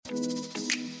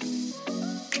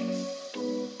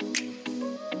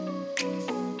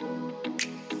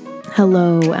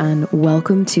Hello and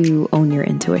welcome to Own Your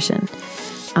Intuition.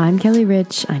 I'm Kelly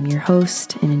Rich. I'm your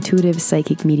host, an intuitive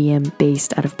psychic medium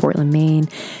based out of Portland, Maine,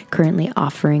 currently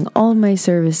offering all of my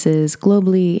services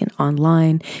globally and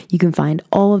online. You can find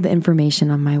all of the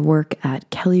information on my work at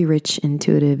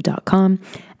kellyrichintuitive.com,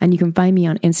 and you can find me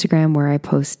on Instagram where I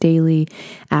post daily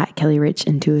at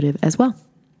kellyrichintuitive as well.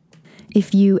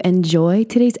 If you enjoy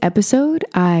today's episode,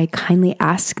 I kindly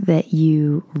ask that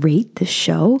you rate the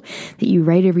show, that you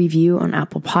write a review on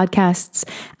Apple Podcasts,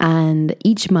 and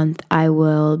each month I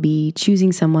will be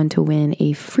choosing someone to win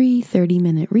a free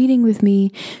 30-minute reading with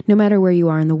me, no matter where you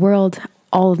are in the world.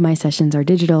 All of my sessions are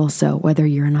digital, so whether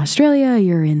you're in Australia,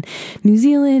 you're in New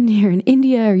Zealand, you're in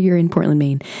India, or you're in Portland,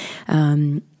 Maine,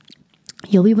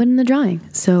 you'll be winning the drawing.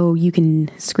 So you can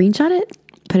screenshot it,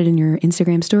 put it in your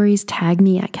Instagram stories, tag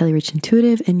me at Kelly Rich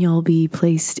Intuitive, and you'll be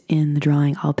placed in the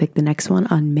drawing. I'll pick the next one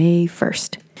on May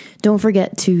 1st. Don't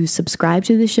forget to subscribe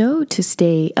to the show to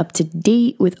stay up to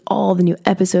date with all the new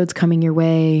episodes coming your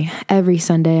way. Every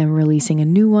Sunday, I'm releasing a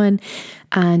new one.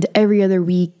 And every other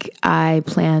week, I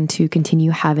plan to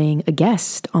continue having a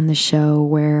guest on the show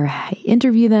where I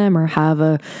interview them or have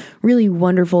a really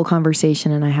wonderful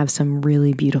conversation. And I have some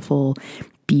really beautiful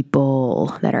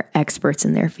people that are experts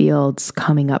in their fields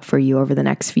coming up for you over the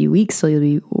next few weeks. So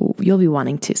you'll be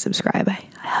wanting to subscribe. I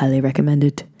highly recommend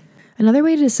it. Another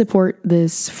way to support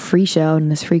this free show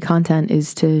and this free content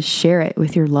is to share it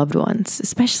with your loved ones,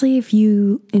 especially if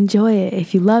you enjoy it,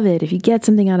 if you love it, if you get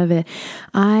something out of it.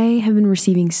 I have been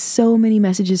receiving so many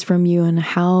messages from you and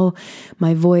how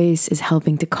my voice is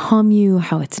helping to calm you,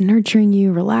 how it's nurturing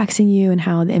you, relaxing you, and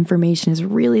how the information is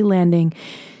really landing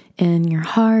in your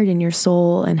heart and your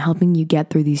soul and helping you get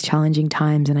through these challenging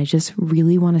times. And I just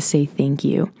really want to say thank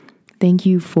you. Thank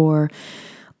you for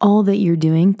all that you're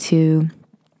doing to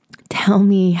tell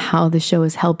me how the show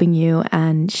is helping you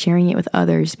and sharing it with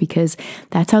others, because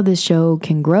that's how this show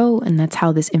can grow and that's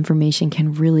how this information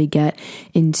can really get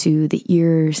into the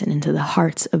ears and into the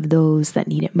hearts of those that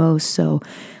need it most. So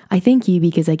I thank you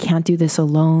because I can't do this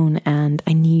alone and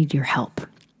I need your help.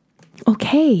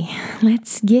 Okay,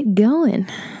 let's get going.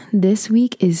 This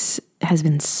week has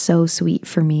been so sweet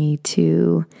for me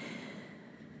to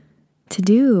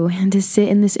do and to sit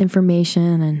in this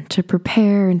information and to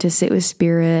prepare and to sit with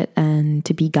spirit and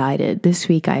to be guided. This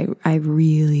week, I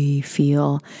really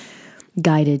feel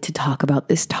guided to talk about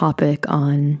this topic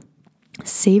on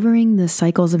savoring the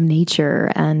cycles of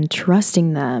nature and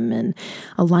trusting them and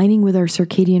aligning with our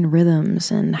circadian rhythms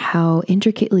and how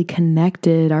intricately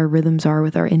connected our rhythms are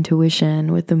with our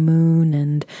intuition, with the moon,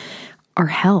 and our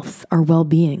health, our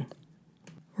well-being.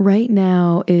 Right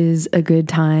now is a good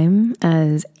time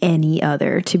as any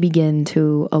other to begin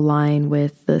to align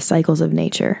with the cycles of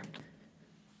nature.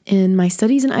 In my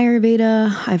studies in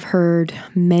Ayurveda, I've heard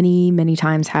many, many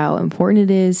times how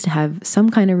important it is to have some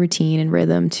kind of routine and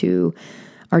rhythm to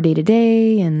our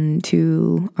day-to-day and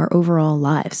to our overall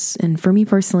lives. And for me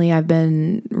personally, I've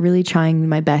been really trying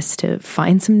my best to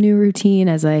find some new routine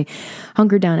as I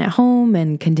hunker down at home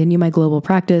and continue my global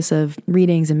practice of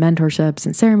readings and mentorships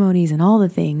and ceremonies and all the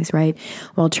things, right?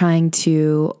 While trying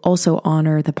to also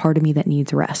honor the part of me that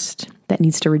needs rest, that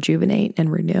needs to rejuvenate and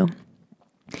renew.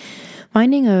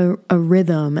 Finding a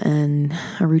rhythm and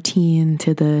a routine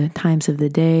to the times of the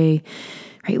day,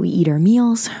 right? We eat our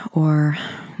meals, or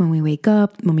when we wake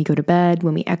up, when we go to bed,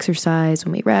 when we exercise,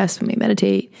 when we rest, when we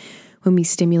meditate, when we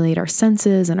stimulate our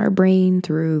senses and our brain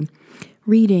through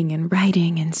reading and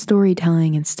writing and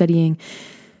storytelling and studying.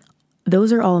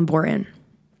 Those are all important.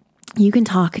 You can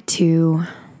talk to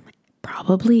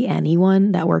probably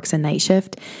anyone that works a night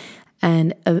shift,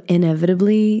 and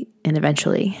inevitably and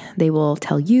eventually they will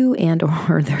tell you and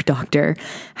or their doctor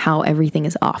how everything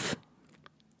is off.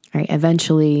 Right?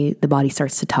 Eventually the body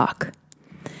starts to talk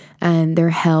and their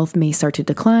health may start to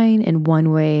decline in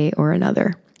one way or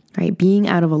another. Right? Being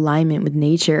out of alignment with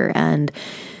nature and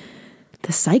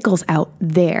the cycles out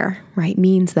there, right,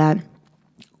 means that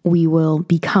we will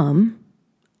become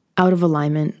out of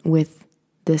alignment with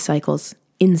the cycles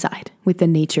inside, with the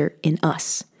nature in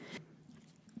us.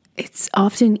 It's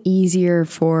often easier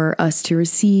for us to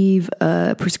receive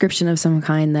a prescription of some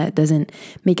kind that doesn't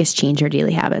make us change our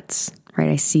daily habits, right?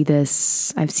 I've seen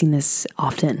this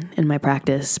often in my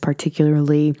practice,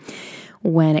 particularly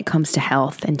when it comes to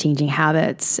health and changing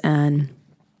habits. And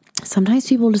sometimes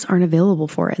people just aren't available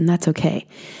for it, and that's okay.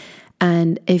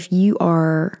 And if you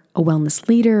are a wellness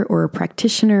leader or a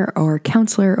practitioner or a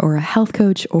counselor or a health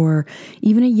coach or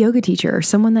even a yoga teacher or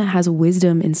someone that has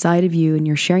wisdom inside of you and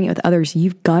you're sharing it with others,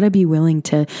 you've got to be willing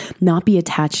to not be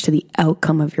attached to the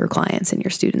outcome of your clients and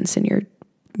your students and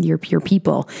your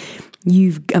people.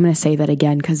 I'm going to say that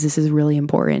again because this is really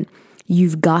important.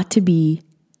 You've got to be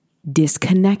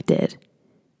disconnected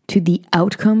to the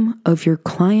outcome of your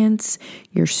clients,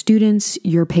 your students,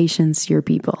 your patients, your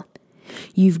people.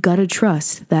 You've got to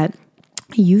trust that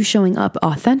you showing up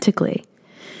authentically,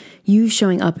 you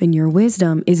showing up in your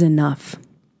wisdom is enough.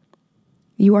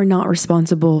 You are not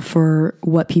responsible for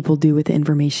what people do with the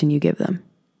information you give them.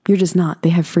 You're just not. They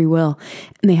have free will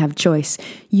and they have choice.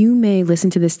 You may listen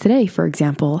to this today, for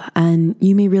example, and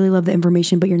you may really love the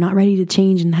information, but you're not ready to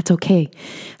change, and that's okay.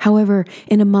 However,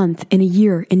 in a month, in a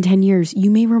year, in 10 years, you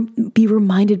may be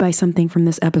reminded by something from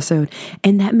this episode,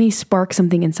 and that may spark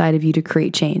something inside of you to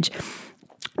create change.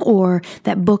 Or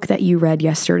that book that you read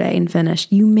yesterday and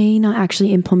finished, you may not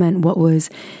actually implement what was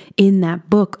in that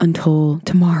book until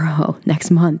tomorrow, next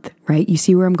month, right? You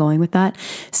see where I'm going with that?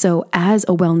 So as a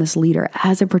wellness leader,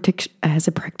 as a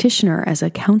practitioner, as a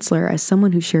counselor, as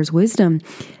someone who shares wisdom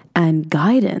and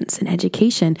guidance and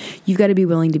education, you've got to be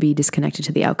willing to be disconnected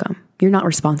to the outcome. You're not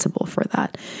responsible for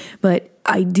that. But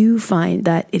I do find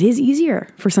that it is easier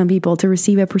for some people to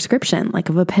receive a prescription, like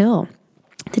of a pill,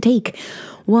 to take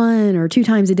 1 or 2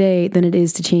 times a day than it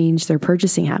is to change their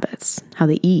purchasing habits, how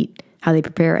they eat, how they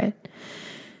prepare it,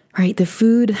 right? The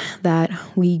food that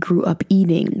we grew up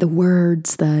eating, the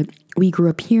words that we grew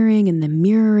up hearing and then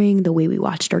mirroring, the way we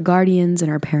watched our guardians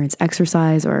and our parents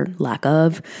exercise or lack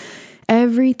of,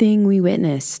 everything we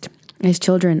witnessed as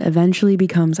children eventually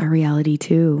becomes our reality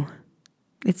too.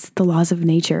 It's the laws of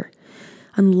nature.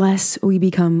 Unless we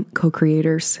become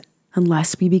co-creators,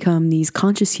 unless we become these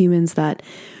conscious humans that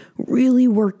really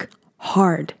work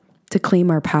hard to claim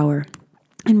our power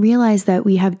and realize that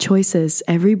we have choices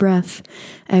every breath,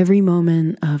 every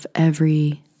moment of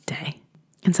every day.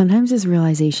 And sometimes this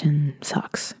realization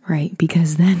sucks, right?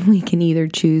 Because then we can either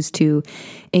choose to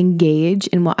engage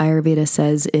in what Ayurveda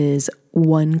says is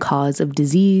one cause of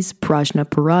disease,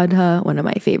 prajnaparadha, one of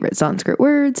my favorite Sanskrit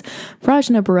words.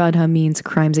 Prajnaparadha means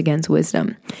crimes against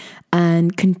wisdom.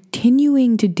 And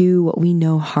continuing to do what we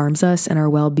know harms us and our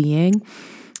well-being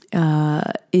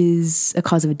is a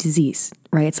cause of a disease,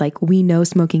 right? It's like we know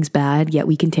smoking's bad, yet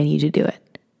we continue to do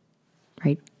it,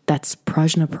 right? That's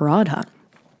prajnaparadha.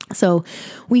 So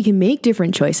we can make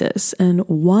different choices. And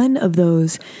one of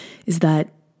those is that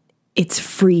it's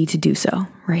free to do so,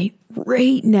 right?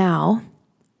 Right now,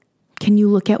 can you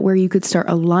look at where you could start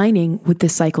aligning with the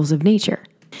cycles of nature?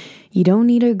 You don't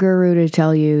need a guru to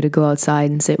tell you to go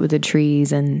outside and sit with the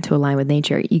trees and to align with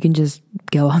nature. You can just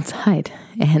go outside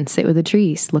and sit with the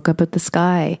trees, look up at the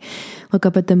sky, look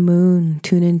up at the moon,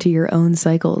 tune into your own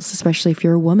cycles, especially if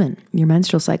you're a woman, your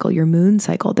menstrual cycle, your moon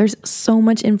cycle. There's so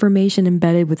much information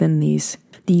embedded within these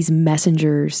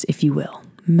messengers, if you will.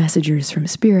 Messages from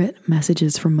spirit,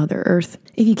 messages from Mother Earth.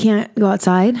 If you can't go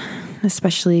outside,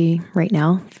 especially right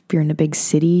now, if you're in a big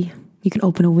city, you can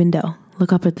open a window,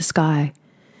 look up at the sky.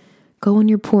 Go on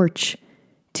your porch,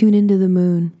 tune into the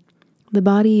moon. The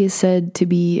body is said to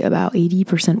be about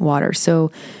 80% water,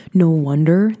 so no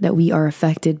wonder that we are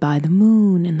affected by the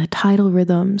moon and the tidal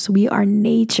rhythms. We are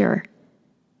nature,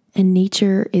 and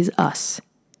nature is us.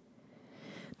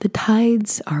 The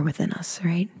tides are within us,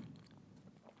 right?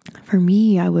 For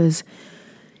me, I was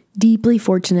deeply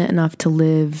fortunate enough to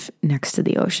live next to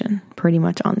the ocean, pretty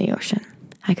much on the ocean.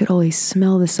 I could always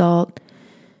smell the salt,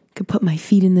 could put my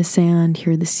feet in the sand,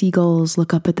 hear the seagulls,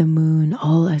 look up at the moon,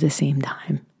 all at the same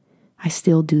time. I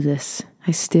still do this.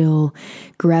 I still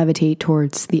gravitate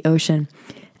towards the ocean.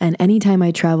 And anytime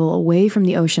I travel away from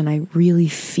the ocean, I really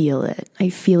feel it. I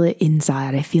feel it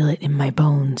inside. I feel it in my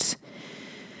bones.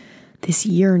 This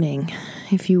yearning,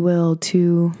 if you will,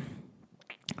 to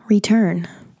return.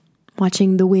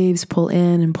 Watching the waves pull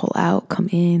in and pull out, come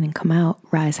in and come out,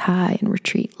 rise high and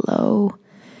retreat low.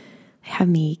 They have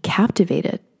me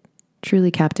captivated.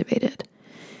 Truly captivated.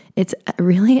 It's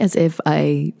really as if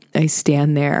I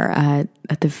stand there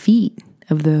at the feet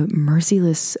of the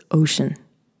merciless ocean,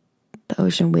 the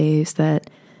ocean waves that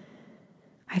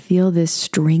I feel this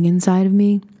string inside of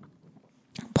me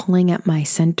pulling at my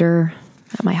center,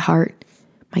 at my heart,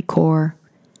 my core,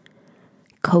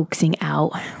 coaxing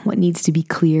out what needs to be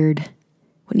cleared,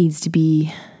 what needs to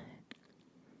be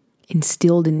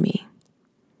instilled in me.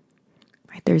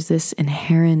 There's this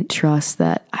inherent trust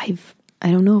that I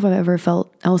don't know if I've ever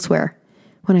felt elsewhere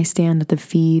when I stand at the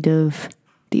feet of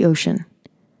the ocean.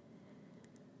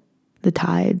 The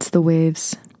tides, the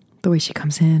waves, the way she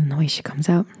comes in, the way she comes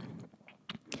out.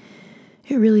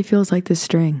 It really feels like this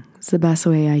string. It's the best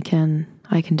way I can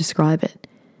describe it.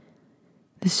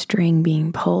 This string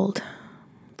being pulled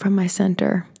from my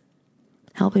center,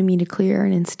 helping me to clear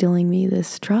and instilling me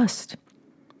this trust.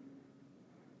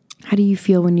 How do you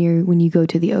feel when you go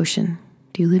to the ocean?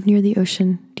 Do you live near the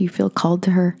ocean? Do you feel called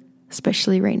to her,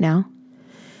 especially right now?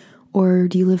 Or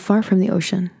do you live far from the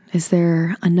ocean? Is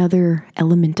there another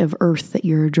element of earth that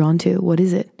you're drawn to? What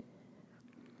is it?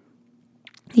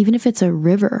 Even if it's a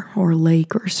river or a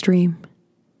lake or a stream.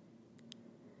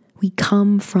 We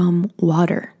come from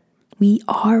water. We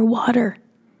are water.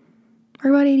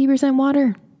 We're about 80%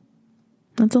 water.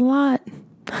 That's a lot.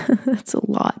 That's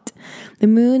a lot. The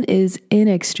moon is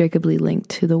inextricably linked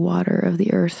to the water of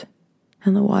the earth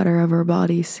and the water of our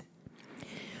bodies.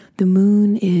 The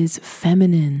moon is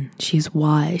feminine. She is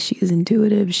wise. She is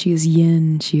intuitive. She is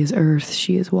yin. She is earth.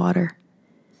 She is water.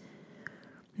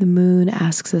 The moon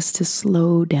asks us to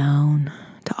slow down,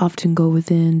 to often go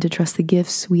within, to trust the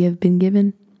gifts we have been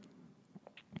given,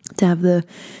 to have the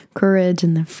courage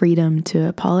and the freedom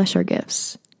to polish our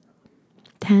gifts.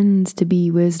 Tends to be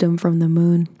wisdom from the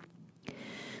moon.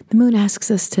 The moon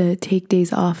asks us to take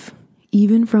days off,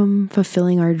 even from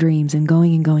fulfilling our dreams and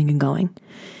going and going and going,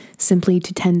 simply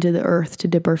to tend to the earth, to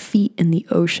dip our feet in the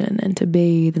ocean and to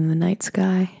bathe in the night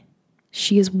sky.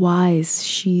 She is wise.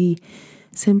 She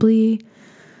simply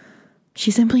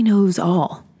knows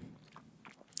all.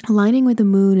 Aligning with the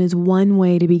moon is one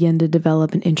way to begin to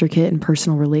develop an intricate and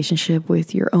personal relationship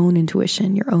with your own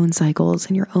intuition, your own cycles,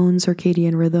 and your own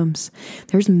circadian rhythms.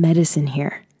 There's medicine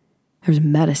here. There's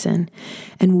medicine.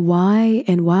 And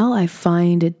while I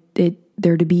find it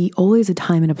there to be always a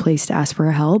time and a place to ask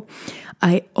for help,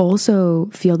 I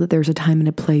also feel that there's a time and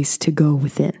a place to go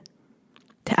within,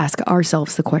 to ask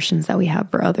ourselves the questions that we have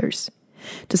for others,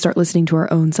 to start listening to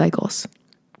our own cycles.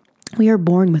 We are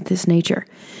born with this nature.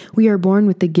 We are born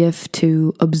with the gift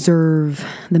to observe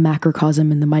the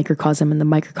macrocosm and the microcosm and the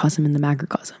microcosm and the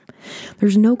macrocosm.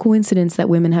 There's no coincidence that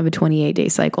women have a 28-day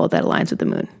cycle that aligns with the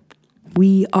moon.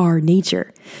 We are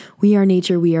nature. We are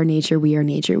nature. We are nature. We are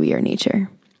nature. We are nature.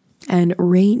 And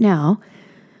right now,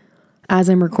 as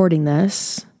I'm recording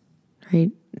this,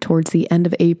 right, towards the end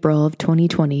of April of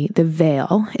 2020, the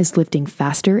veil is lifting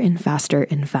faster and faster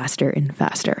and faster and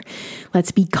faster.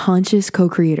 Let's be conscious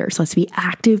co-creators. Let's be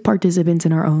active participants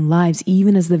in our own lives,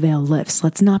 even as the veil lifts.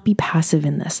 Let's not be passive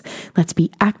in this. Let's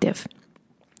be active.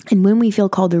 And when we feel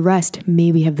called to rest,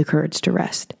 may we have the courage to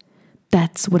rest.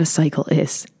 That's what a cycle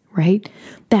is, right?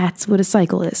 That's what a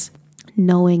cycle is.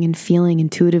 Knowing and feeling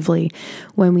intuitively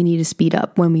when we need to speed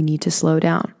up, when we need to slow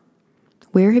down.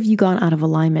 Where have you gone out of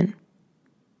alignment?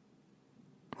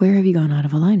 Where have you gone out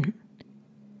of alignment?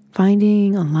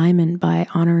 Finding alignment by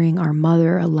honoring our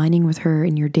mother, aligning with her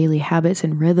in your daily habits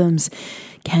and rhythms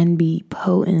can be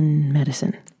potent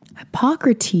medicine.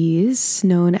 Hippocrates,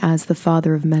 known as the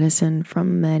father of medicine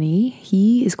from many,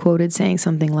 he is quoted saying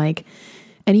something like,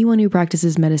 "Anyone who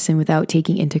practices medicine without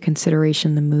taking into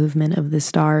consideration the movement of the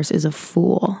stars is a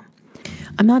fool."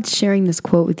 I'm not sharing this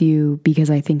quote with you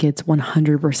because I think it's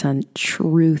 100%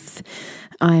 truth.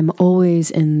 I'm always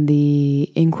in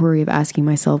the inquiry of asking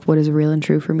myself what is real and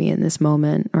true for me in this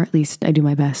moment, or at least I do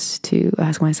my best to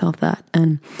ask myself that.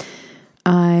 And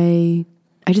I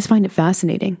just find it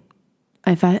fascinating.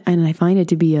 I find it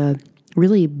to be a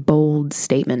really bold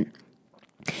statement.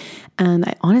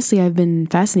 And I've been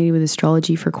fascinated with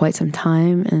astrology for quite some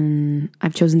time, and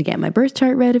I've chosen to get my birth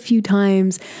chart read a few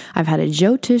times. I've had a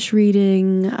Jyotish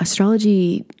reading.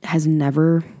 Astrology has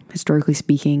never, historically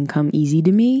speaking, come easy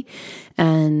to me.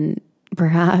 And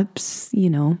perhaps,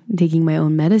 taking my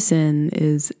own medicine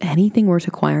is anything worth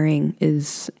acquiring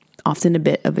is often a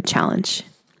bit of a challenge.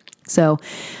 So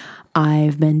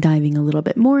I've been diving a little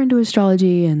bit more into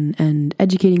astrology and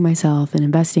educating myself and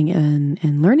investing in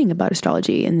and learning about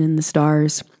astrology and in the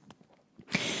stars.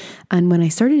 And when I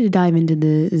started to dive into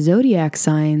the zodiac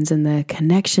signs and the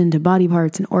connection to body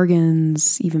parts and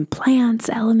organs, even plants,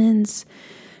 elements,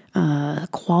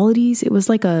 qualities, it was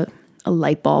like a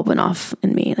light bulb went off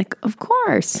in me. Like, of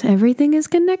course, everything is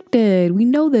connected. We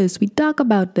know this. We talk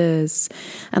about this.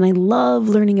 And I love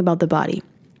learning about the body.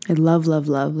 I love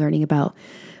learning about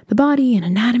the body and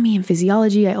anatomy and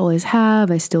physiology. I always have.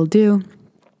 I still do.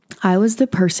 I was the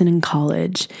person in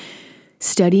college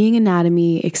studying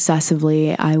anatomy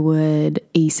excessively. I would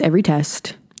ace every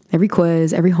test, every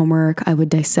quiz, every homework. I would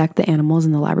dissect the animals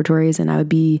in the laboratories, and I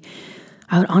would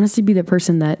honestly be the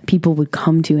person that people would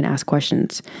come to and ask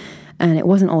questions. And it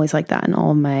wasn't always like that in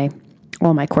all my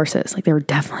courses. Like, there were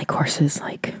definitely courses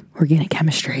like organic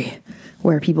chemistry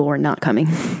where people were not coming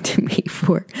to me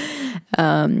for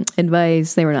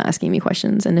advice. They were not asking me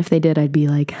questions. And if they did, I'd be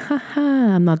like, haha,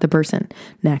 I'm not the person.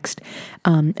 Next.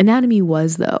 Anatomy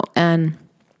was, though. And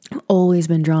I've always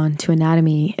been drawn to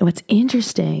anatomy. And what's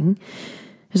interesting,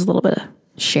 there's a little bit of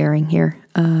sharing here.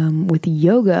 With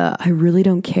yoga, I really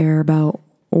don't care about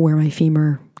where my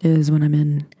femur is when I'm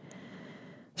in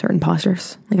certain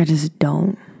postures. Like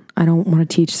I don't want to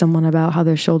teach someone about how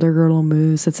their shoulder girdle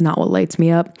moves. That's not what lights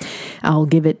me up. I'll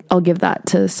give that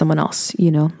to someone else,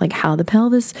 like how the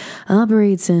pelvis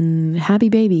operates in Happy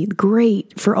Baby.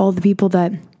 Great for all the people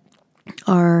that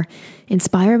are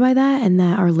inspired by that and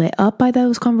that are lit up by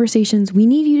those conversations. We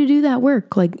need you to do that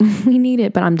work. Like we need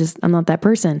it, but I'm not that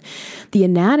person. The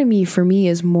anatomy for me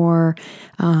is more,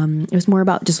 it was more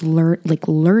about just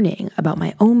learning about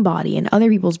my own body and other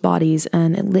people's bodies.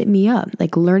 And it lit me up,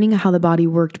 like learning how the body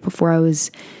worked before I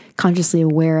was consciously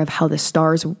aware of how the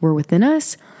stars were within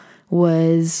us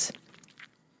was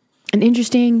an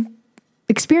interesting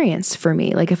experience for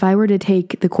me. Like if I were to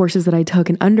take the courses that I took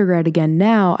in undergrad again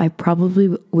now, I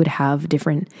probably would have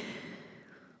different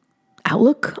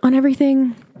outlook on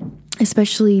everything,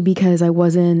 especially because I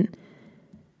wasn't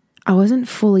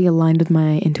fully aligned with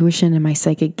my intuition and my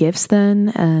psychic gifts then.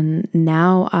 And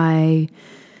now I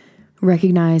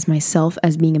recognize myself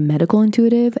as being a medical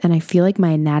intuitive, and I feel like my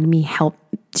anatomy helped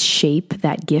shape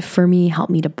that gift for me,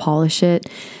 helped me to polish it.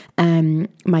 And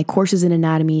my courses in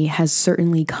anatomy has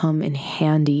certainly come in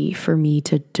handy for me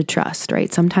to trust,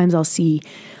 right? Sometimes I'll see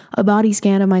a body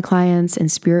scan of my clients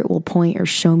and spirit will point or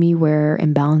show me where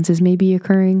imbalances may be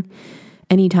occurring.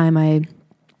 Anytime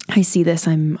I see this,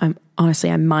 I'm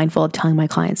mindful of telling my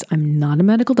clients, I'm not a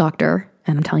medical doctor.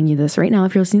 And I'm telling you this right now,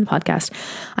 if you're listening to the podcast,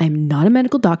 I'm not a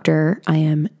medical doctor. I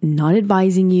am not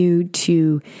advising you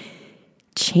to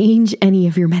change any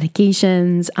of your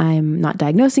medications. I'm not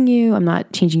diagnosing you. I'm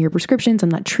not changing your prescriptions. I'm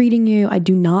not treating you. I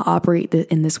do not operate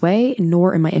in this way,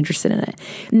 nor am I interested in it.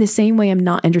 In the same way, I'm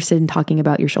not interested in talking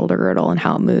about your shoulder girdle and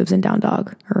how it moves in down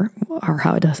dog or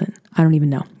how it doesn't. I don't even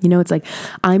know. It's like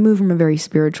I move from a very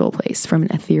spiritual place, from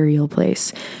an ethereal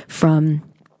place, from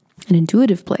an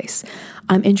intuitive place.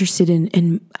 I'm interested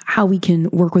in how we can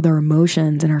work with our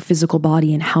emotions and our physical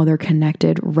body and how they're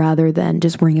connected rather than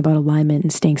just worrying about alignment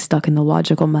and staying stuck in the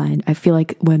logical mind. I feel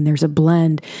like when there's a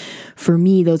blend, for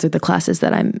me, those are the classes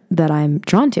that I'm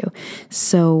drawn to.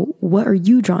 So what are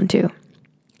you drawn to?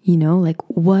 Like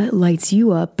what lights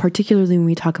you up, particularly when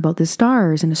we talk about the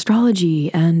stars and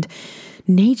astrology and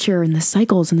nature and the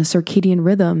cycles and the circadian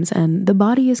rhythms, and the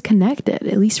body is connected,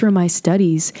 at least from my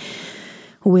studies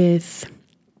with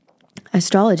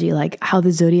astrology, like how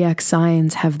the zodiac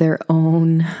signs have their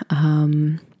own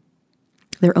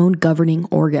governing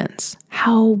organs.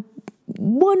 How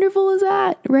wonderful is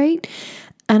that, right?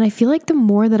 And I feel like the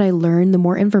more that I learn, the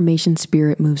more information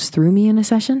spirit moves through me in a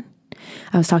session.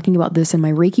 I was talking about this in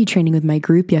my Reiki training with my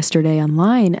group yesterday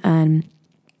online, and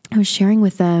I was sharing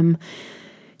with them,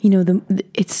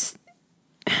 it's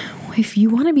if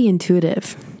you want to be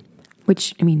intuitive,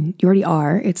 which, you already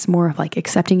are. It's more of like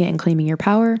accepting it and claiming your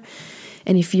power.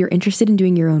 And if you're interested in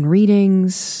doing your own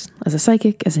readings as a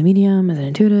psychic, as a medium, as an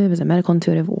intuitive, as a medical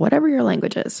intuitive, whatever your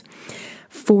language is,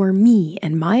 for me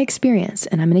and my experience,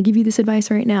 and I'm going to give you this advice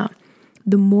right now,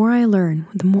 the more I learn,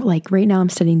 the more, like right now I'm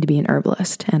studying to be an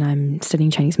herbalist and I'm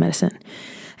studying Chinese medicine.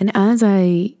 And as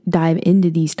I dive into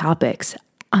these topics,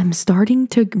 I'm starting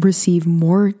to receive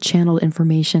more channeled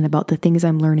information about the things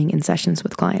I'm learning in sessions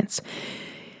with clients.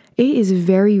 It is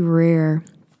very rare,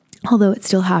 although it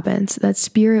still happens, that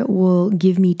spirit will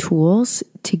give me tools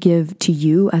to give to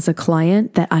you as a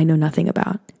client that I know nothing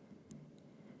about.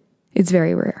 It's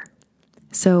very rare.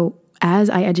 So as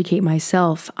I educate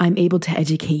myself, I'm able to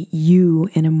educate you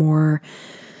in a more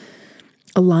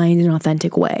aligned and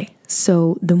authentic way.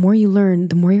 So the more you learn,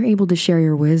 the more you're able to share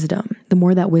your wisdom, the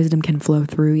more that wisdom can flow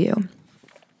through you.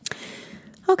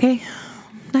 Okay,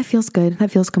 that feels good.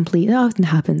 That feels complete. That often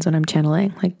happens when I'm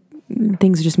channeling. Like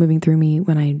things are just moving through me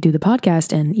when I do the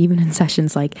podcast, and even in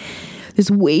sessions, like this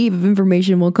wave of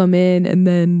information will come in and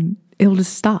then it'll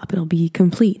just stop. It'll be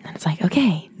complete. And it's like,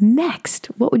 okay, next,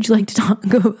 what would you like to talk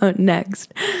about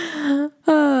next?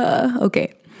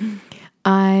 Okay.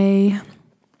 I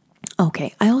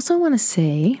also want to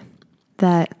say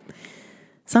that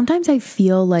sometimes I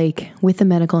feel like with the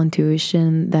medical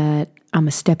intuition that I'm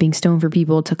a stepping stone for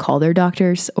people to call their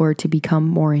doctors or to become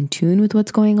more in tune with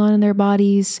what's going on in their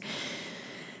bodies.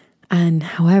 And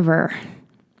however,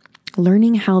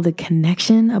 learning how the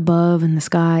connection above in the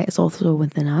sky is also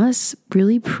within us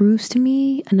really proves to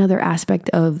me another aspect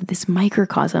of this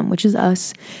microcosm, which is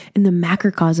us, and the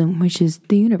macrocosm, which is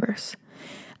the universe.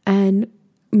 And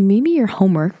maybe your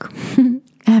homework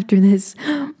after this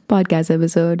podcast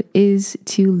episode is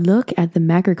to look at the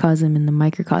macrocosm and the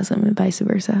microcosm and vice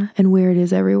versa, and where it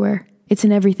is everywhere. It's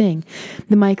in everything.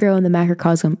 The micro and the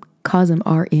macrocosm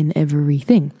are in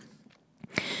everything.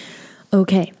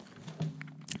 Okay.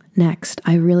 Next,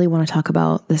 I really want to talk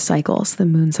about the cycles, the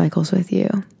moon cycles with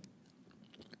you.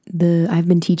 I've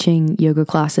been teaching yoga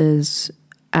classes.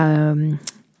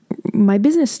 My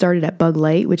business started at Bug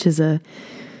Light, which is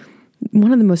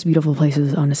one of the most beautiful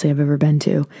places, honestly, I've ever been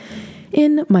to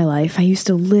in my life. I used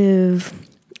to live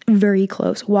very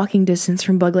close, walking distance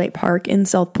from Bug Light Park in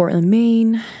South Portland,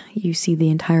 Maine. You see the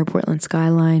entire Portland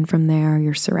skyline from there.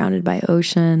 You're surrounded by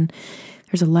ocean.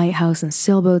 There's a lighthouse and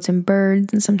sailboats and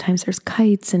birds, and sometimes there's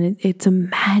kites, and it's a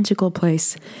magical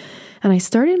place. And I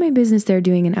started my business there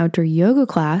doing an outdoor yoga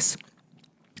class,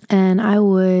 and I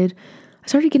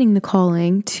started getting the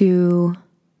calling to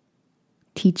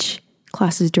teach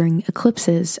classes during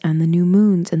eclipses and the new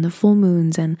moons and the full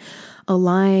moons and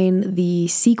align the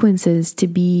sequences to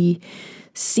be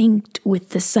synced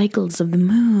with the cycles of the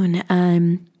moon.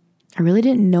 I really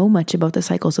didn't know much about the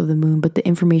cycles of the moon, but the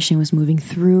information was moving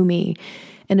through me.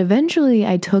 And eventually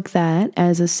I took that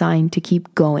as a sign to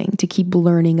keep going, to keep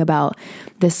learning about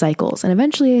the cycles. And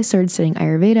eventually I started studying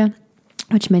Ayurveda,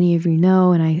 which many of you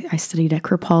know, and I studied at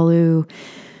Kripalu's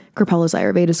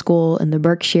Ayurveda school in the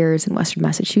Berkshires in Western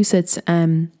Massachusetts.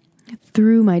 And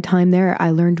through my time there,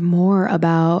 I learned more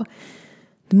about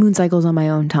the moon cycles on my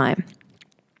own time.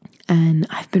 And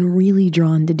I've been really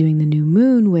drawn to doing the new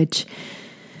moon, which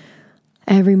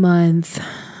every month,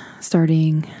 I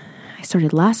started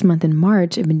last month in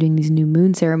March, I've been doing these new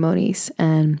moon ceremonies.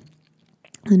 And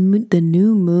the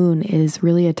new moon is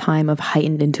really a time of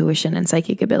heightened intuition and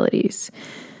psychic abilities.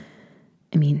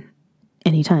 I mean,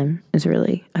 any time is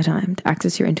really a time to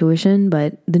access your intuition,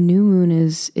 but the new moon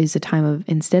is a time of,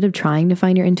 instead of trying to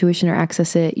find your intuition or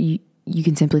access it, you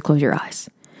can simply close your eyes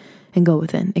and go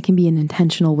within. It can be an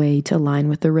intentional way to align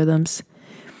with the rhythms.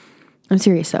 I'm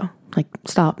serious though. Like,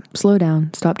 stop, slow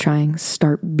down, stop trying,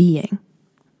 start being.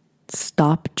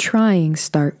 Stop trying,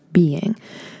 start being.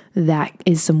 That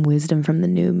is some wisdom from the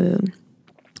new moon.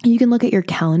 You can look at your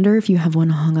calendar if you have one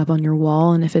hung up on your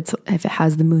wall, and if it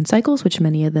has the moon cycles, which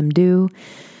many of them do,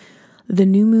 the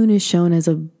new moon is shown as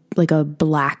a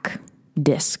black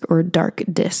disc or dark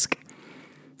disc,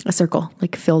 a circle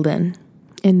like filled in.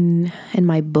 In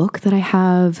my book that I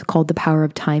have called The Power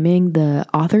of Timing, the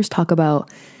authors talk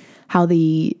about how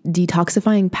the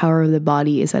detoxifying power of the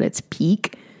body is at its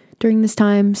peak during this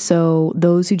time. So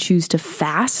those who choose to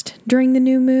fast during the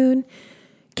new moon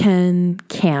can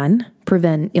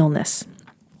prevent illness.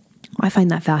 I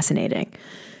find that fascinating,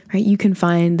 right? You can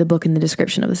find the book in the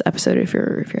description of this episode if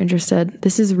you're interested.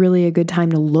 This is really a good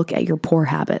time to look at your poor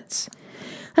habits.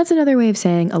 That's another way of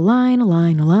saying align.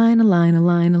 Like,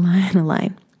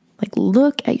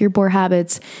 look at your poor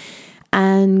habits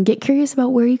and get curious about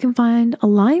where you can find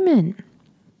alignment.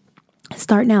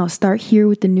 Start now. Start here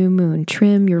with the new moon.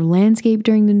 Trim your landscape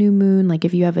during the new moon. Like,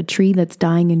 if you have a tree that's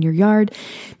dying in your yard,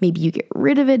 maybe you get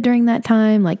rid of it during that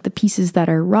time, like the pieces that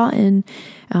are rotten,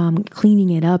 cleaning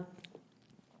it up.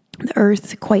 The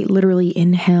earth quite literally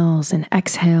inhales and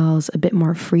exhales a bit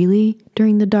more freely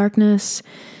during the darkness,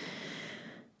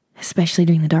 especially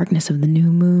during the darkness of the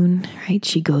new moon, right?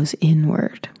 She goes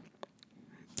inward.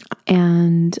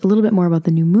 And a little bit more about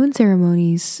the new moon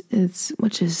ceremonies,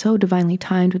 which is so divinely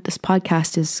timed with this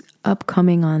podcast, is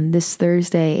upcoming on this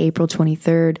Thursday, April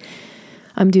 23rd.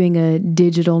 I'm doing a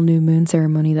digital new moon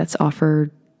ceremony that's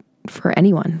offered for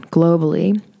anyone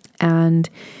globally. And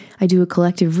I do a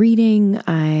collective reading.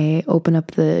 I open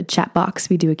up the chat box.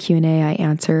 We do a Q&A. I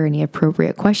answer any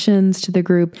appropriate questions to the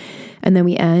group. And then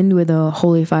we end with a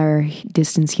Holy Fire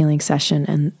distance healing session.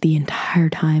 And the entire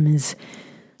time is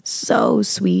so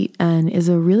sweet and is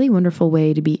a really wonderful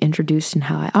way to be introduced in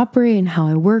how I operate and how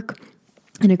I work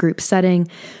in a group setting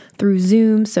through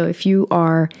Zoom. So if you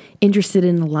are interested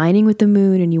in aligning with the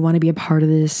moon and you want to be a part of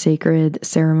this sacred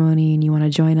ceremony and you want to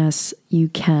join us, you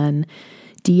can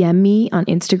DM me on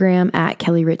Instagram at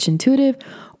Kelly Rich Intuitive,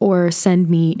 or send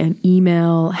me an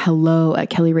email,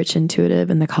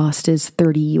 hello@KellyRichIntuitive, and the cost is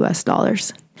 $30 US.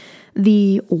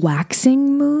 The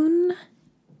waxing moon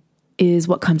is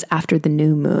what comes after the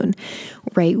new moon,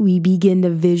 right? We begin to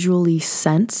visually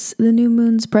sense the new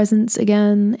moon's presence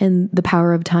again. And The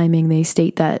Power of Timing, they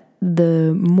state that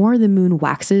the more the moon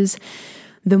waxes,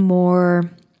 the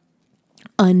more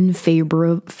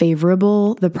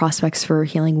unfavorable the prospects for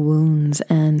healing wounds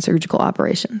and surgical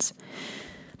operations.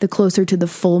 The closer to the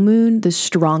full moon, the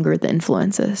stronger the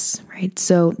influences, right?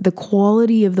 So the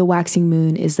quality of the waxing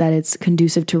moon is that it's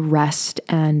conducive to rest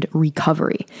and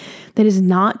recovery. That is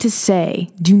not to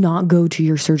say, do not go to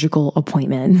your surgical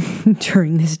appointment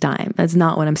during this time. That's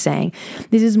not what I'm saying.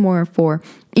 This is more for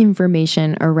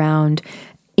information around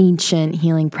ancient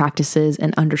healing practices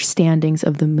and understandings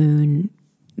of the moon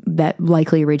that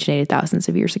likely originated thousands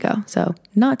of years ago. So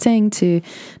not saying to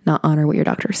not honor what your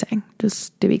doctor is saying,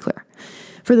 just to be clear.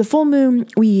 For the full moon,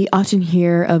 we often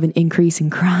hear of an increase in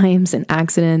crimes and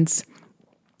accidents,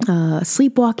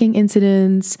 sleepwalking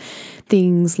incidents,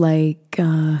 things like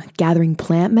gathering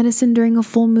plant medicine during a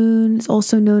full moon is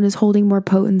also known as holding more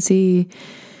potency.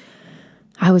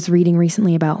 I was reading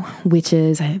recently about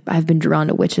witches. I've been drawn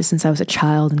to witches since I was a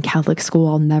child in Catholic school.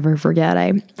 I'll never forget.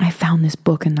 I found this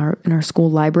book in our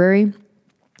school library,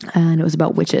 and it was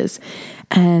about witches.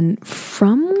 And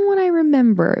from what I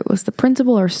remember, it was the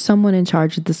principal or someone in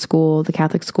charge of the school, the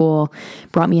Catholic school,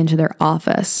 brought me into their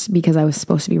office because I was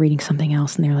supposed to be reading something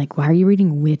else. And they're like, why are you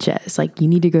reading witches? Like, you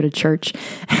need to go to church.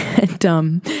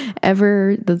 And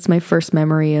that's my first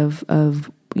memory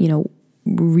of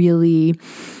really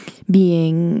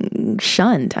being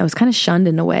shunned. I was kind of shunned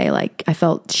in a way. Like, I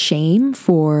felt shame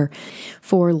for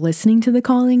listening to the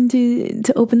calling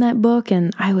to open that book,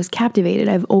 and I was captivated.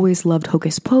 I've always loved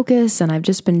Hocus Pocus, and I've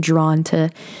just been drawn to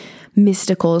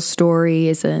mystical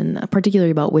stories, and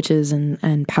particularly about witches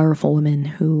and powerful women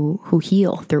who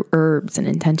heal through herbs and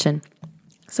intention.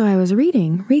 So I was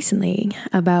reading recently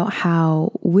about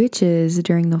how witches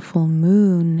during the full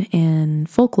moon in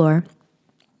folklore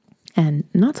and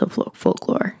not so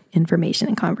folklore information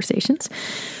and conversations,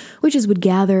 witches would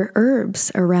gather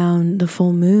herbs around the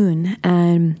full moon.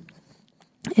 And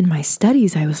in my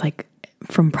studies, I was like,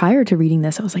 from prior to reading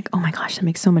this, I was like, oh my gosh, that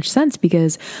makes so much sense,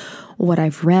 because what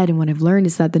I've read and what I've learned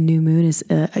is that the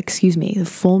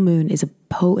full moon is a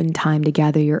potent time to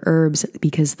gather your herbs,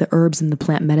 because the herbs in the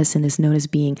plant medicine is known as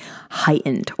being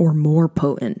heightened or more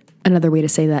potent. Another way to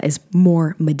say that is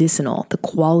more medicinal. The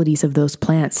qualities of those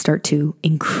plants start to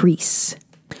increase.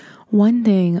 One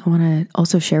thing I want to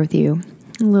also share with you,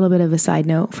 a little bit of a side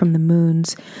note from the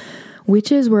moons.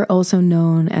 Witches were also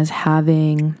known as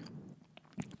having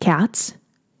cats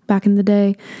back in the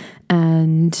day.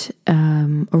 And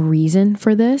a reason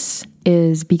for this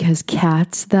is because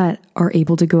cats that are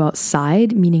able to go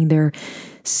outside, meaning they're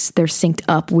synced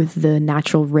up with the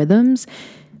natural rhythms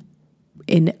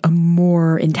in a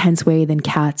more intense way than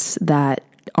cats that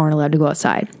aren't allowed to go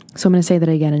outside. So I'm going to say that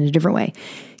again in a different way.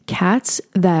 Cats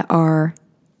that are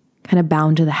kind of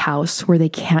bound to the house where they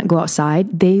can't go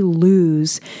outside, they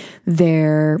lose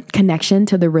their connection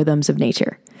to the rhythms of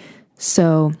nature.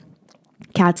 So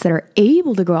cats that are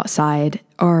able to go outside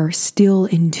are still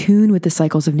in tune with the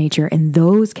cycles of nature. And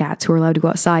those cats who are allowed to go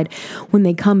outside, when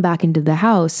they come back into the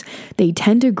house, they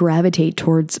tend to gravitate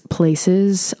towards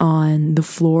places on the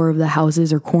floor of the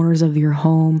houses or corners of your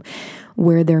home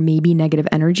where there may be negative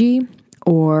energy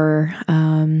or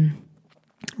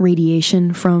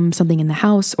radiation from something in the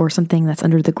house or something that's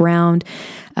under the ground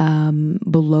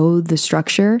below the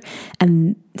structure.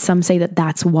 And some say that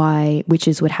that's why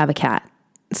witches would have a cat,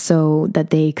 so that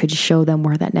they could show them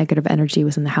where that negative energy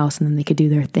was in the house, and then they could do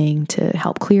their thing to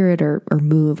help clear it or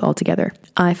move altogether.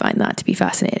 I find that to be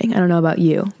fascinating. I don't know about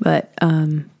you, but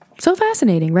so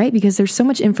fascinating, right? Because there's so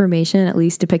much information, at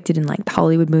least depicted in like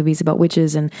Hollywood movies, about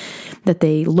witches, and that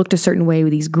they looked a certain way with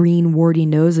these green warty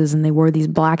noses, and they wore these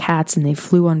black hats, and they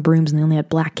flew on brooms, and they only had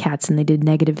black cats, and they did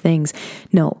negative things.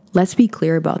 No, let's be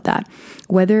clear about that.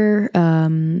 Whether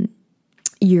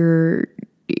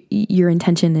your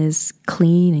intention is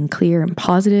clean and clear and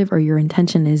positive, or your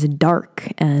intention is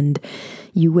dark and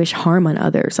you wish harm on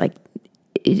others, like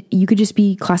you could just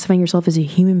be classifying yourself as a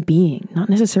human being, not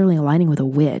necessarily aligning with a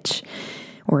witch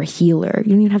or a healer.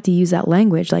 You don't even have to use that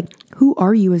language. Like, who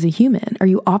are you as a human? Are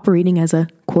you operating as a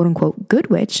quote unquote good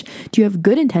witch? Do you have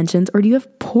good intentions, or do you have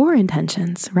poor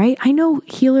intentions, right? I know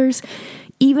healers,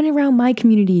 even around my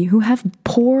community, who have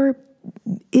poor,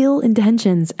 ill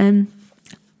intentions. And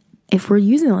if we're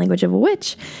using the language of a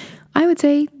witch, I would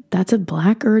say that's a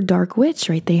black or a dark witch,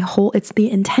 right? It's the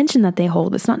intention that they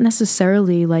hold. It's not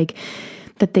necessarily like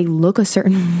that they look a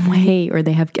certain way or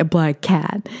they have a black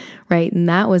cat, right? And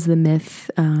that was the myth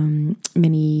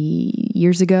many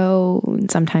years ago.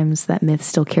 And sometimes that myth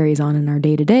still carries on in our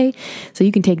day to day. So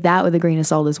you can take that with a grain of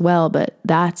salt as well, but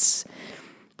that's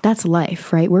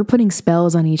life, right? We're putting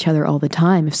spells on each other all the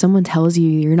time. If someone tells you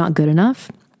you're not good enough,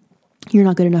 you're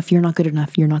not good enough, you're not good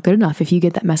enough, you're not good enough. If you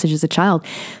get that message as a child,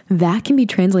 that can be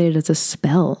translated as a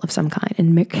spell of some kind.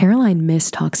 And Caroline Myss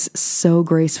talks so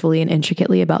gracefully and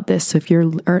intricately about this. So if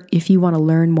you want to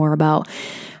learn more about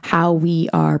how we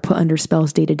are put under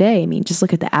spells day to day, I mean, just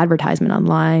look at the advertisement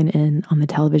online and on the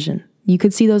television. You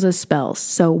could see those as spells.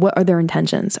 So what are their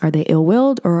intentions? Are they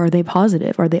ill-willed, or are they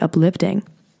positive? Are they uplifting?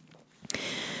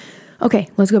 Okay,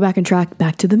 let's go back and track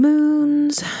back to the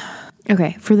moons.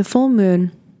 Okay, for the full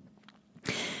moon,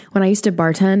 when I used to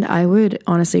bartend, I would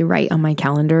honestly write on my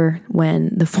calendar when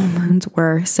the full moons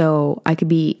were, so I could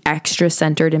be extra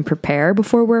centered and prepare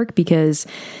before work, because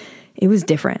it was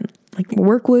different. Like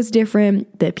work was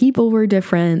different, the people were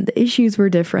different, the issues were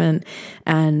different,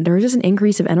 and there was just an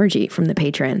increase of energy from the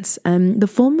patrons. The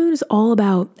full moon is all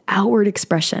about outward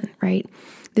expression, right?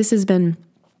 This has been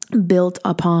built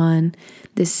upon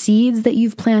the seeds that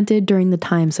you've planted during the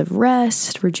times of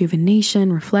rest,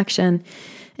 rejuvenation, reflection.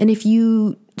 And if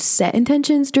you set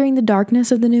intentions during the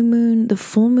darkness of the new moon, the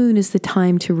full moon is the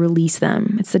time to release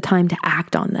them. It's the time to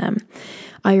act on them.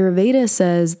 Ayurveda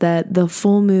says that the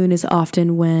full moon is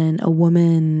often when a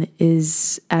woman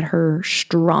is at her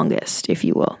strongest, if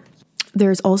you will.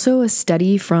 There's also a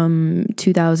study from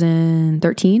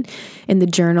 2013 in the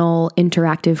journal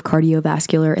Interactive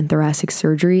Cardiovascular and Thoracic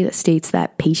Surgery that states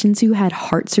that patients who had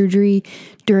heart surgery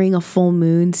during a full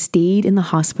moon stayed in the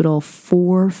hospital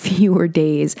 4 fewer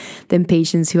days than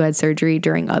patients who had surgery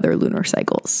during other lunar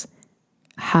cycles.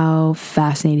 How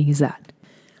fascinating is that?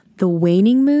 The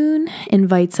waning moon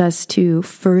invites us to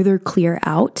further clear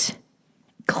out,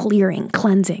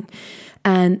 cleansing.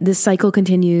 And this cycle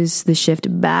continues the shift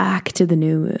back to the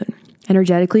new moon.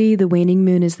 Energetically, the waning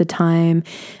moon is the time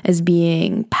as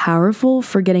being powerful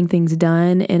for getting things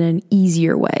done in an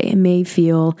easier way. It may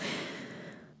feel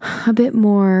a bit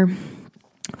more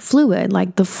fluid,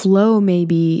 like the flow may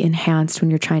be enhanced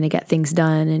when you're trying to get things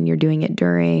done and you're doing it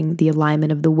during the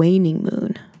alignment of the waning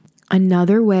moon.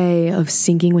 Another way of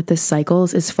syncing with the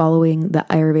cycles is following the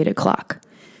Ayurveda clock.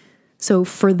 So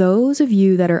for those of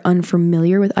you that are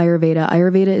unfamiliar with Ayurveda,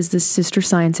 Ayurveda is the sister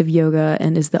science of yoga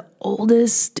and is the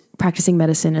oldest practicing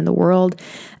medicine in the world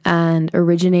and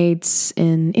originates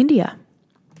in India.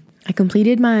 I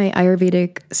completed my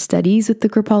Ayurvedic studies with the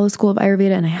Kripalu School of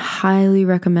Ayurveda, and I highly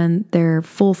recommend their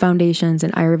full foundations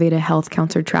and Ayurveda health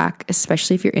counselor track,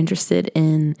 especially if you're interested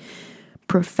in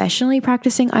professionally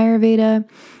practicing Ayurveda.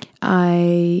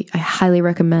 I highly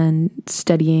recommend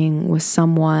studying with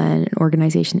someone, an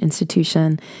organization,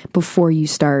 institution, before you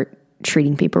start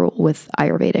treating people with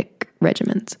Ayurvedic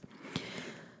regimens.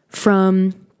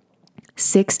 From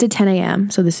 6 to 10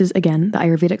 a.m., so this is, again, the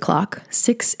Ayurvedic clock,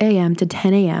 6 a.m. to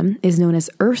 10 a.m. is known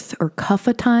as Earth or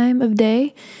Kapha time of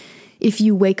day. If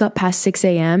you wake up past 6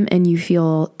 a.m. and you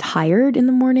feel tired in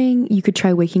the morning, you could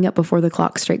try waking up before the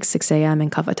clock strikes 6 a.m. in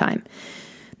Kapha time.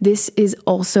 This is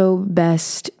also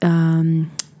best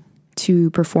to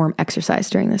perform exercise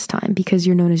during this time because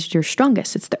you're known as your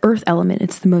strongest. It's the earth element.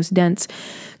 It's the most dense.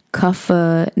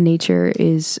 Kapha nature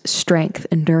is strength,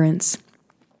 endurance.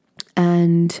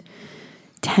 And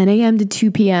 10 a.m. to 2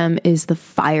 p.m. is the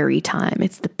fiery time.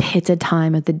 It's the pitta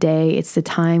time of the day. It's the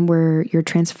time where you're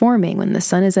transforming, when the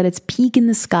sun is at its peak in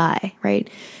the sky, right?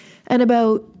 At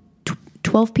about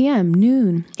 12 p.m.,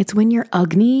 noon, it's when your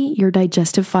Agni, your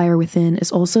digestive fire within,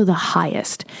 is also the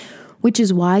highest, which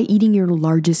is why eating your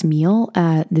largest meal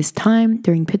at this time,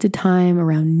 during Pitta time,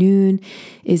 around noon,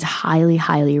 is highly,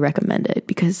 highly recommended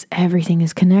because everything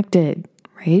is connected,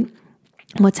 right?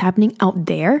 What's happening out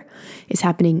there is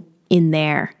happening in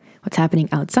there. What's happening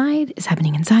outside is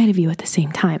happening inside of you at the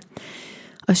same time.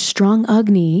 A strong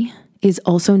Agni is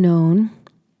also known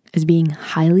as being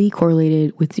highly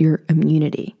correlated with your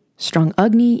immunity. Strong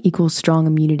Agni equals strong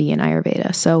immunity in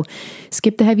Ayurveda. So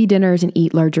skip the heavy dinners and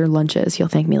eat larger lunches. You'll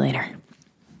thank me later.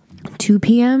 2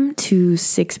 p.m. to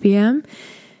 6 p.m.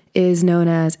 is known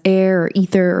as air or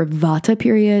ether or vata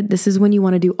period. This is when you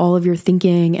want to do all of your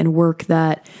thinking and work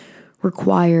that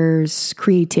requires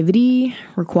creativity,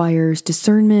 requires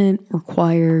discernment,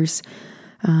 requires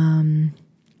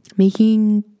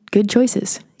making good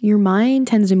choices. Your mind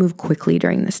tends to move quickly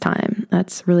during this time.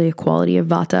 That's really a quality of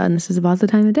Vata, and this is about the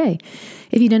time of day.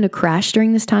 If you tend to crash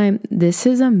during this time, this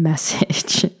is a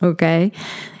message, okay?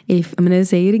 I'm going to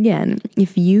say it again.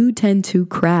 If you tend to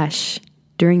crash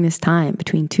during this time,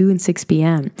 between 2 and 6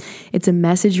 p.m., it's a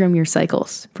message from your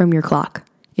cycles, from your clock.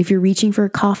 If you're reaching for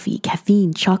coffee,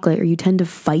 caffeine, chocolate, or you tend to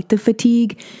fight the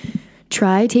fatigue,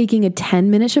 try taking a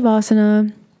 10-minute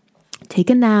Shavasana,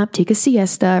 take a nap, take a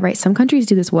siesta, right? Some countries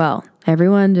do this well.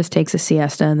 Everyone just takes a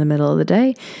siesta in the middle of the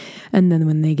day. And then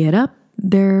when they get up,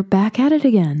 they're back at it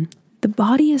again. The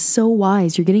body is so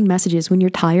wise. You're getting messages. When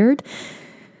you're tired,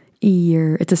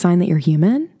 it's a sign that you're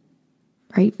human,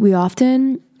 right? We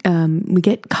often, we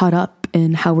get caught up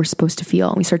in how we're supposed to feel.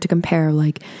 And we start to compare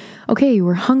like, okay,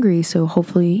 we're hungry. So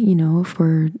hopefully, if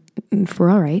we're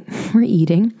all right, we're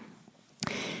eating.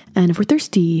 And if we're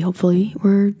thirsty, hopefully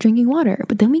we're drinking water.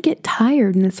 But then we get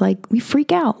tired and it's like, we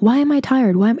freak out. Why am I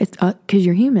tired? It's because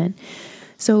you're human.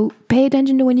 So pay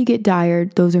attention to when you get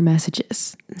tired. Those are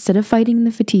messages. Instead of fighting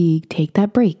the fatigue, take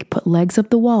that break. Put legs up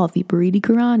the wall, Viparita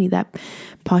Karani, that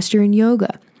posture in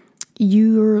yoga.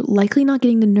 You're likely not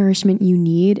getting the nourishment you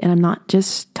need. And I'm not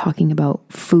just talking about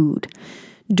food.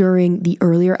 during the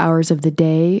earlier hours of the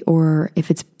day, or if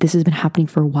this has been happening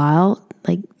for a while,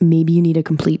 like maybe you need a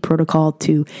complete protocol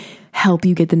to help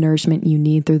you get the nourishment you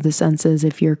need through the senses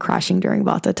if you're crashing during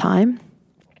Vata time.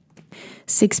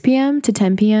 6 p.m. to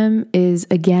 10 p.m. is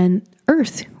again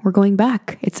Earth. We're going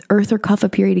back. It's Earth or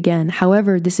Kapha period again.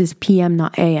 However, this is PM,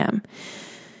 not AM.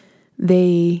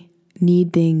 They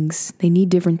need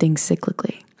different things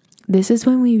cyclically. This is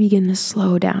when we begin to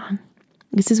slow down.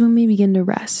 This is when we begin to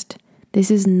rest.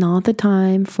 This is not the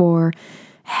time for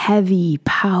heavy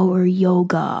power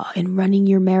yoga and running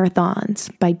your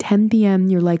marathons. By 10 p.m.,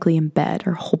 you're likely in bed,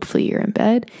 or hopefully you're in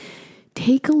bed.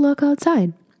 Take a look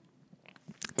outside.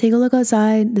 Take a look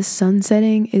outside. The sun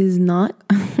setting is not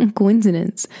a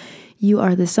coincidence. You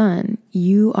are the sun.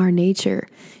 You are nature.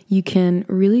 You can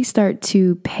really start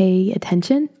to pay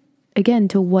attention, again,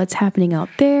 to what's happening out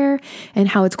there and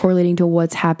how it's correlating to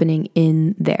what's happening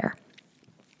in there.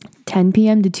 10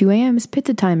 p.m. to 2 a.m. is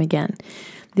Pitta time again.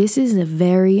 This is a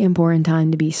very important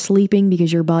time to be sleeping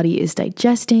because your body is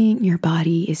digesting, your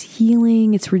body is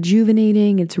healing, it's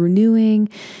rejuvenating, it's renewing,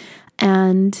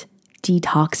 and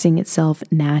detoxing itself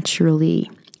naturally.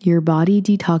 Your body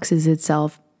detoxes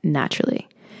itself naturally.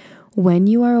 When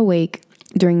you are awake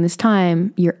during this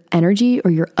time, your energy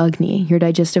or your Agni, your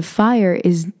digestive fire,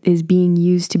 is being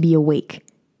used to be awake,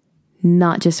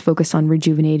 not just focus on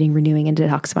rejuvenating, renewing, and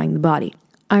detoxifying the body.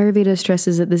 Ayurveda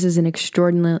stresses that this is an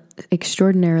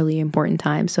extraordinarily important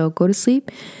time. So go to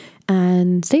sleep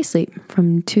and stay asleep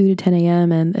from 2 to 10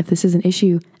 a.m. And if this is an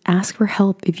issue, ask for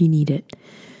help if you need it.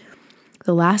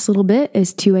 The last little bit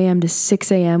is 2 a.m. to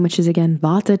 6 a.m., which is again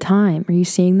Vata time. Are you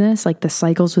seeing this? Like the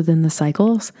cycles within the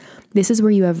cycles? This is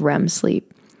where you have REM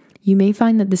sleep. You may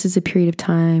find that this is a period of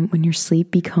time when your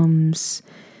sleep becomes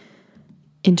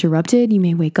interrupted. You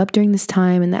may wake up during this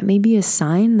time, and that may be a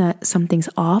sign that something's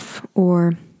off,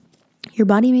 or your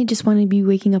body may just want to be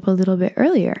waking up a little bit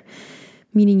earlier,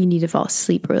 meaning you need to fall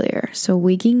asleep earlier. So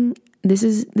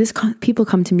people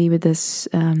come to me with this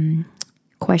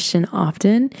question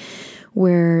often,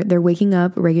 where they're waking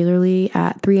up regularly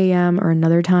at 3 a.m. or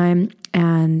another time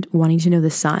and wanting to know the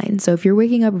sign. So if you're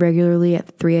waking up regularly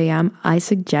at 3 a.m., I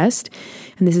suggest,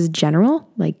 and this is general,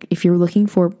 like if you're looking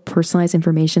for personalized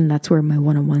information, that's where my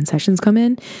one-on-one sessions come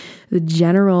in. The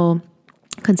general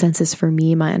consensus for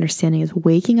me, my understanding, is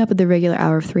waking up at the regular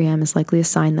hour of 3 a.m. is likely a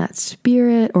sign that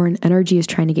spirit or an energy is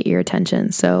trying to get your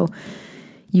attention. So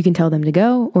you can tell them to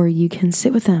go, or you can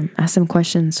sit with them, ask them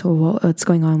questions. Well, what's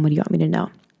going on? What do you want me to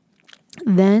know?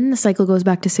 Then the cycle goes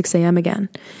back to 6 a.m. again.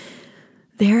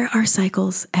 There are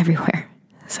cycles everywhere.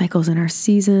 Cycles in our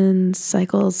seasons,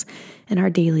 cycles in our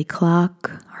daily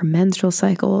clock, our menstrual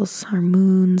cycles, our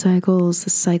moon cycles, the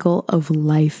cycle of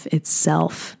life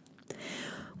itself.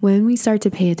 When we start to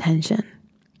pay attention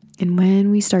and when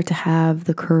we start to have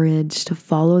the courage to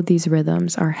follow these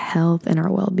rhythms, our health and our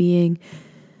well-being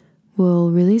will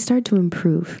really start to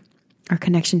improve. Our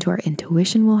connection to our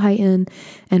intuition will heighten,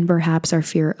 and perhaps our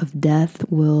fear of death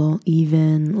will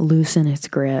even loosen its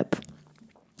grip.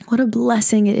 What a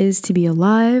blessing it is to be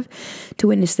alive, to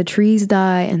witness the trees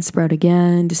die and sprout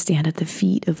again, to stand at the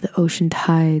feet of the ocean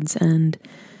tides and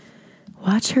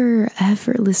watch her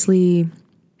effortlessly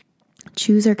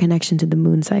choose our connection to the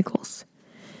moon cycles,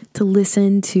 to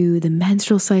listen to the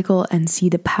menstrual cycle and see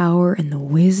the power and the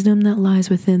wisdom that lies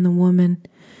within the woman,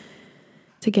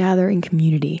 to gather in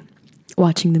community,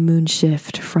 watching the moon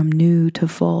shift from new to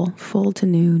full, full to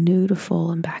new, new to full,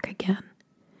 and back again.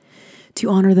 To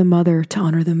honor the mother, to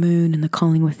honor the moon and the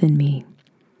calling within me.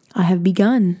 I have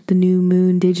begun the new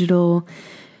moon digital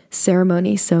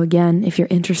ceremony. So again, if you're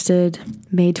interested,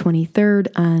 April 23rd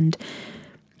and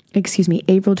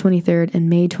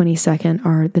May 22nd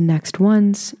are the next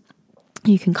ones.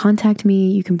 You can contact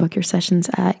me. You can book your sessions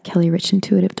at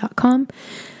kellyrichintuitive.com.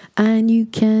 And you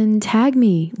can tag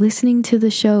me listening to the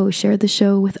show, share the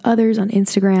show with others on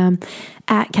Instagram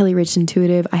at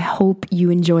kellyrichintuitive. I hope you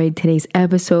enjoyed today's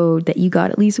episode, that you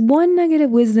got at least one nugget of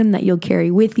wisdom that you'll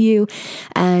carry with you.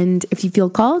 And if you feel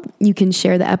called, you can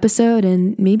share the episode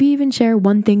and maybe even share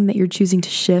one thing that you're choosing to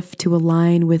shift to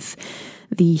align with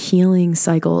the healing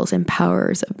cycles and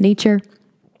powers of nature.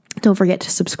 Don't forget to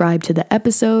subscribe to the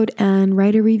episode and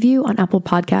write a review on Apple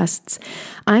Podcasts.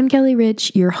 I'm Kelly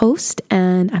Rich, your host,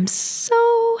 and I'm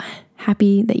so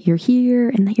happy that you're here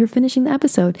and that you're finishing the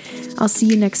episode. I'll see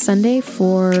you next Sunday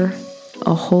for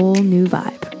a whole new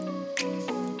vibe.